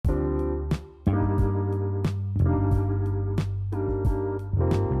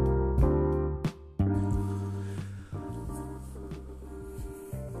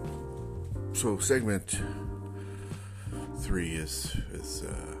So segment 3 is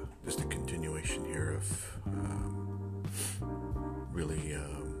just a continuation here of really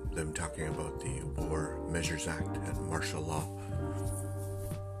them talking about the War Measures Act and martial law.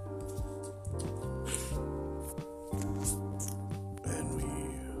 And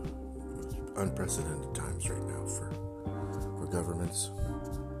unprecedented times right now for governments,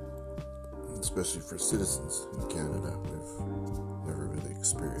 especially for citizens in Canada. We've never really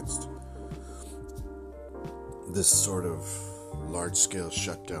experienced this sort of large-scale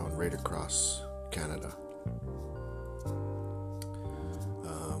shutdown right across Canada.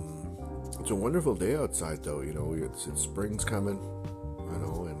 It's a wonderful day outside, though. You know, it's spring's coming, and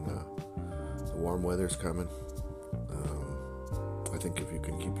the warm weather's coming. I think if you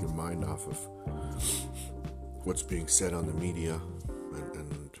can keep your mind off of what's being said on the media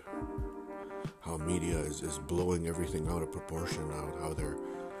and how media is blowing everything out of proportion, how they're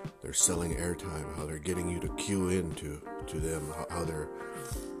selling airtime, how they're getting you to cue in to them, how they're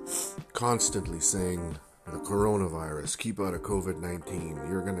constantly saying the coronavirus, keep out of COVID-19,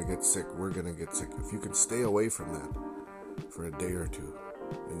 you're going to get sick, we're going to get sick. If you can stay away from that for a day or two,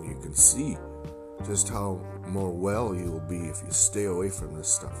 and you can see just how more well you will be if you stay away from this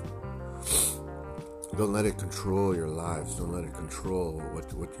stuff. Don't let it control your lives. Don't let it control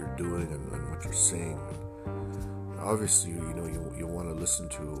what you're doing and what you're saying. Obviously, you want to listen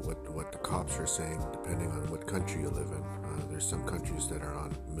to what the cops are saying, depending on what country you live in. There's some countries that are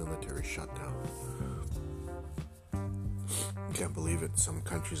on military shutdown. You can't believe it. Some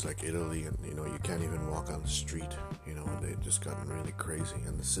countries like Italy, and you can't even walk on the street. They've just gotten really crazy,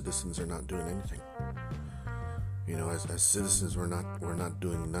 and the citizens are not doing anything. As citizens, we're not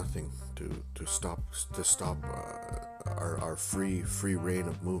doing nothing to stop our free reign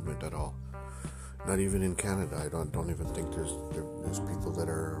of movement at all. Not even in Canada. I don't even think there's people that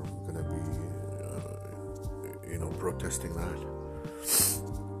are going to be protesting that.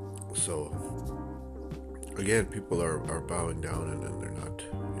 So again, people are bowing down and they're not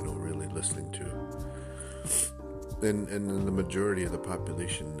really listening to. And the majority of the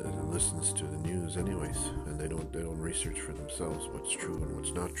population listens to the news anyways, and they don't research for themselves what's true and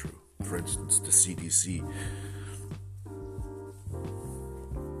what's not true. For instance, the CDC,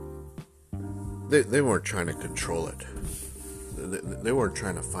 they weren't trying to control it. They weren't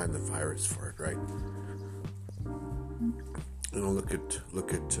trying to find the virus for it, right? Look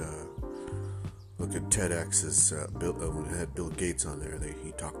at TEDx's when it had Bill Gates on there.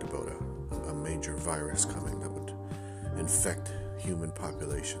 He talked about a major virus coming that would infect human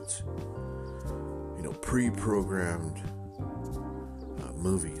populations. Pre-programmed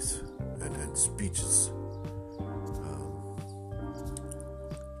movies and speeches.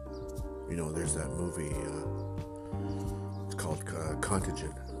 There's that movie. It's called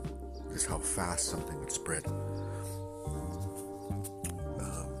Contagion. Just how fast something would spread.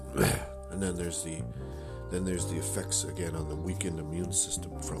 And then there's the effects again on the weakened immune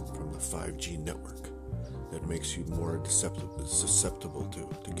system from the 5G network that makes you more susceptible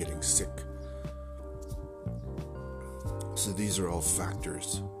to getting sick. So these are all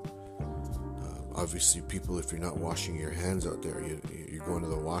factors. Obviously, people, if you're not washing your hands out there, you're going to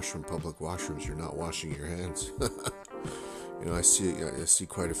the washroom, public washrooms, you're not washing your hands. I see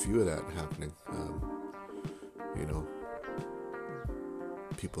quite a few of that happening.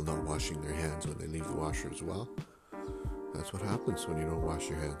 People not washing their hands when they leave the washrooms. Well, that's what happens when you don't wash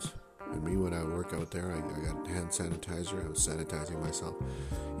your hands. And me, when I work out there, I got hand sanitizer. I was sanitizing myself.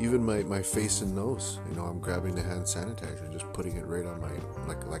 Even my face and nose. I'm grabbing the hand sanitizer and just putting it right on my,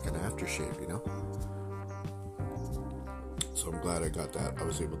 like an aftershave, So I'm glad I got that. I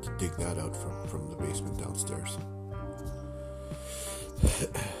was able to dig that out from the basement downstairs.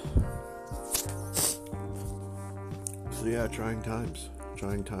 So yeah, trying times.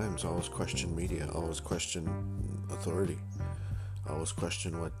 Always question media. Always question authority. Always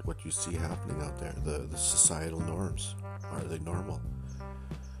question what you see happening out there. The societal norms. Are they normal?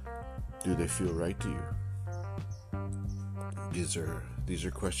 Do they feel right to you? These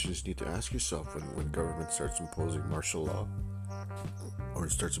are questions you need to ask yourself when government starts imposing martial law, or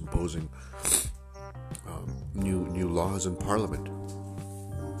it starts imposing new laws in Parliament.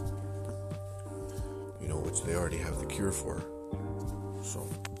 Which they already have the cure for. So,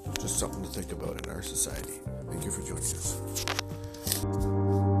 just something to think about in our society. Thank you for joining us.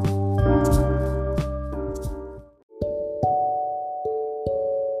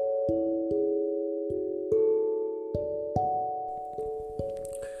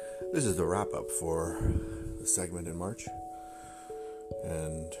 This is the wrap-up for the segment in March.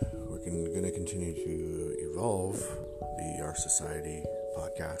 And we're going to continue to evolve the Our Society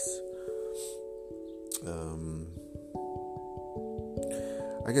podcasts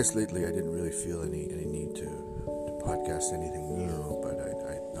I guess lately I didn't really feel any need to podcast anything new, but I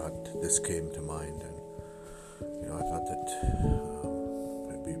thought this came to mind, and I thought that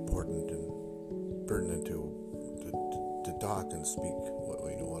it'd be important and pertinent to talk and speak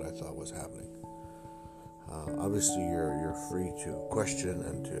what I thought was happening. Obviously, you're free to question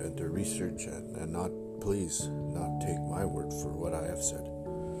and to research and not take my word for what I have said.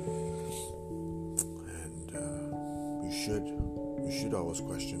 And you should always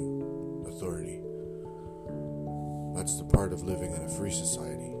question authority. That's the part of living in a free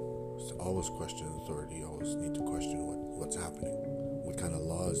society. Is to always question authority. You always need to question what's happening, what kind of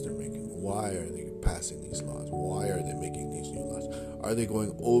laws they're making. Why are they passing these laws? Why are they making these new laws? Are they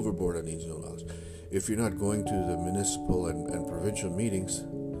going overboard on these new laws? If you're not going to the municipal and provincial meetings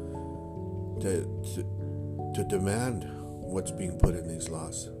to demand what's being put in these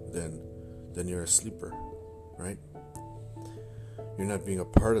laws, then you're a sleeper, right? You're not being a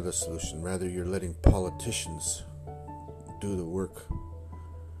part of the solution. Rather, you're letting politicians do the work.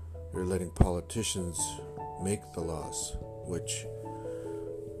 You're letting politicians make the laws, which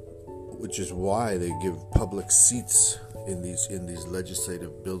is why they give public seats in these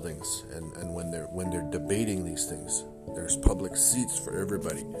legislative buildings, and when they're debating these things, there's public seats for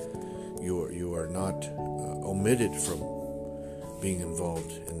everybody. You are not omitted from being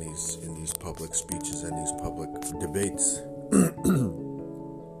involved in these public speeches and these public debates.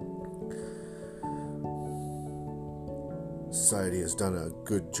 Society has done a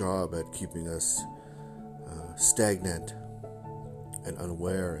good job at keeping us stagnant and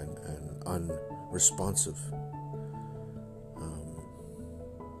unaware and unresponsive.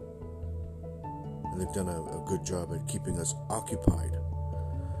 And they've done a good job at keeping us occupied.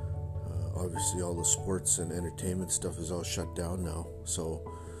 Obviously, all the sports and entertainment stuff is all shut down now. So,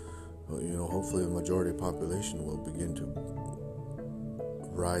 hopefully the majority population will begin to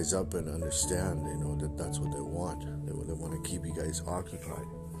rise up and understand, that that's what they want. They want to keep you guys occupied.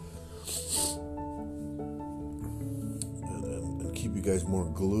 And keep you guys more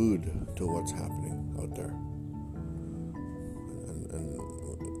glued to what's happening out there. And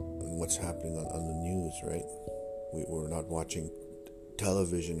what's happening on the news, right? We're not watching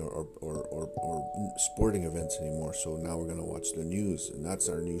television or sporting events anymore, so now we're going to watch the news, and that's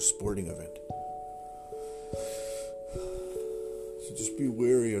our new sporting event. So just be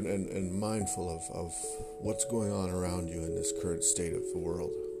wary and mindful of what's going on around you in this current state of the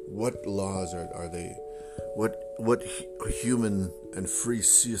world. What laws are they? What human and free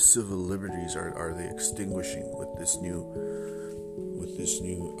civil liberties are they extinguishing with this new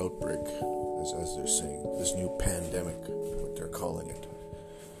outbreak, as they're saying, this new pandemic, what they're calling it,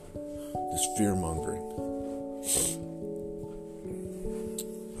 this fear mongering.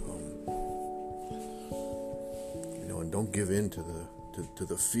 And don't give in to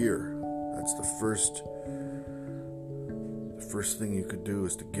the fear. That's the first thing you could do,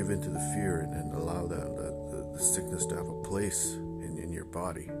 is to give in to the fear and allow the sickness to have a place in your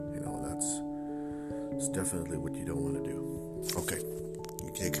body. That's definitely what you don't want to do. Okay,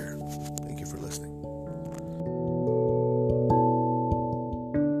 you take care. Thank you for listening.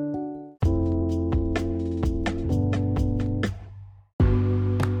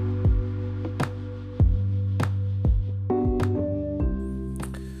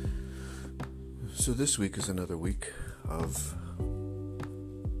 So this week is another week of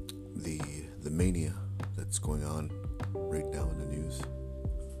the mania that's going on right now in the news.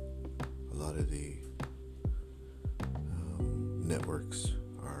 A lot of the networks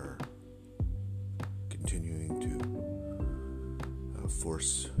are continuing to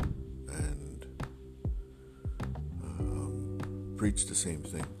force and preach the same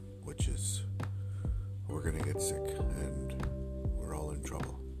thing, which is we're going to get sick and we're all in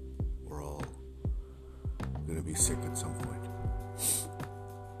trouble. We're all going to be sick at some point.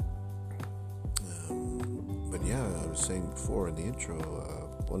 But yeah, I was saying before in the intro,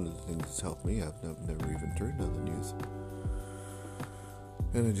 one of the things that's helped me, I've never even turned on the news,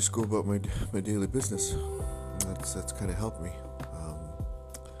 and I just go about my daily business. That's kind of helped me.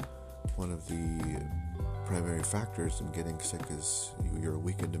 One of the primary factors in getting sick is your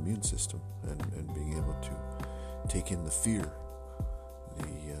weakened immune system, and being able to take in the fear,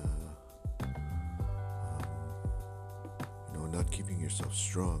 not keeping yourself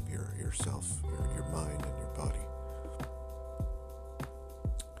strong, your mind and your body.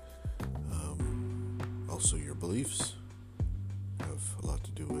 Also, your beliefs have a lot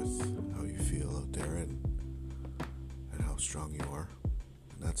to do with how you feel out there and how strong you are.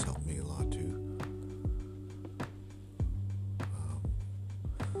 And that's helped me a lot too.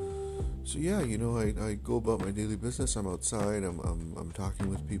 So yeah, I go about my daily business. I'm outside. I'm talking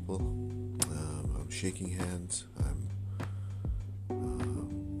with people. I'm shaking hands. I'm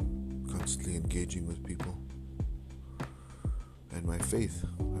constantly engaging with people. And my faith.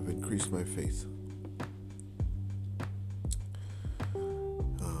 I've increased my faith.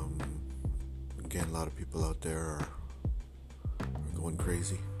 Again, a lot of people out there are going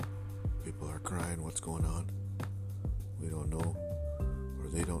crazy. People are crying. What's going on? We don't know, or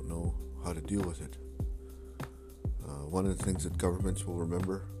they don't know how to deal with it. One of the things that governments will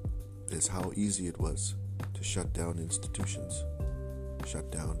remember is how easy it was to shut down institutions,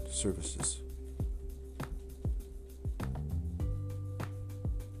 shut down services.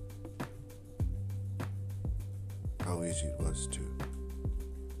 How easy it was to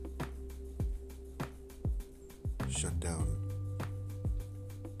shut down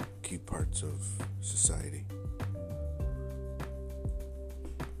key parts of society.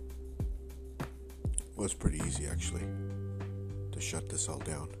 It was pretty easy, actually, to shut this all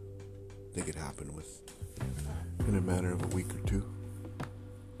down. I think it happened in a matter of a week or two.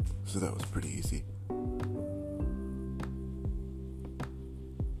 So that was pretty easy.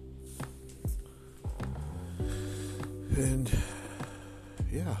 And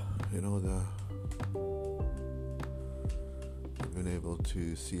yeah, I've been able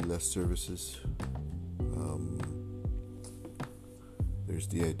to see less services. There's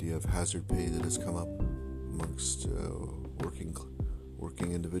the idea of hazard pay that has come up amongst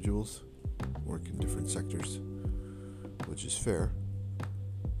working individuals, work in different sectors, which is fair.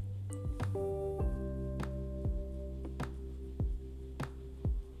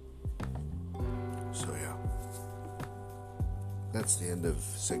 So yeah, that's the end of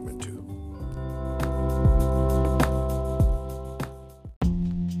segment 2.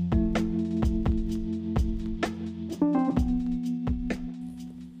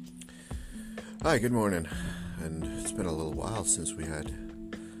 Hi, good morning. And it's been a little while since we had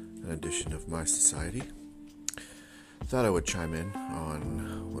an edition of My Society. Thought I would chime in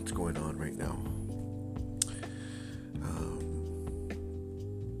on what's going on right now.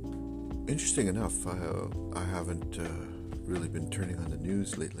 Interesting enough, I haven't really been turning on the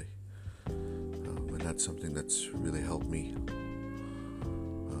news lately. And that's something that's really helped me.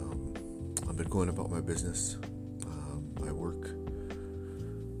 I've been going about my business. I work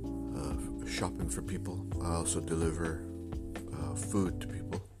shopping for people. I also deliver food to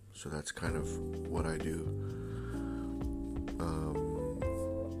people, so that's kind of what I do.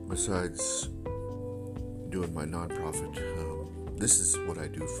 Besides doing my nonprofit, this is what I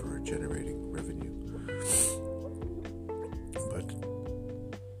do for generating revenue. But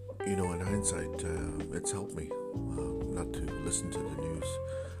in hindsight, it's helped me not to listen to the news.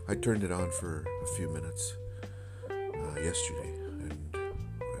 I turned it on for a few minutes yesterday, and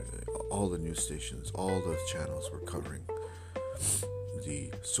all the news stations, all the channels were covering the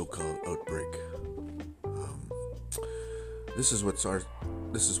so-called outbreak. This is what's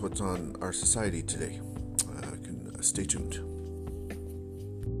on our society today. Stay tuned.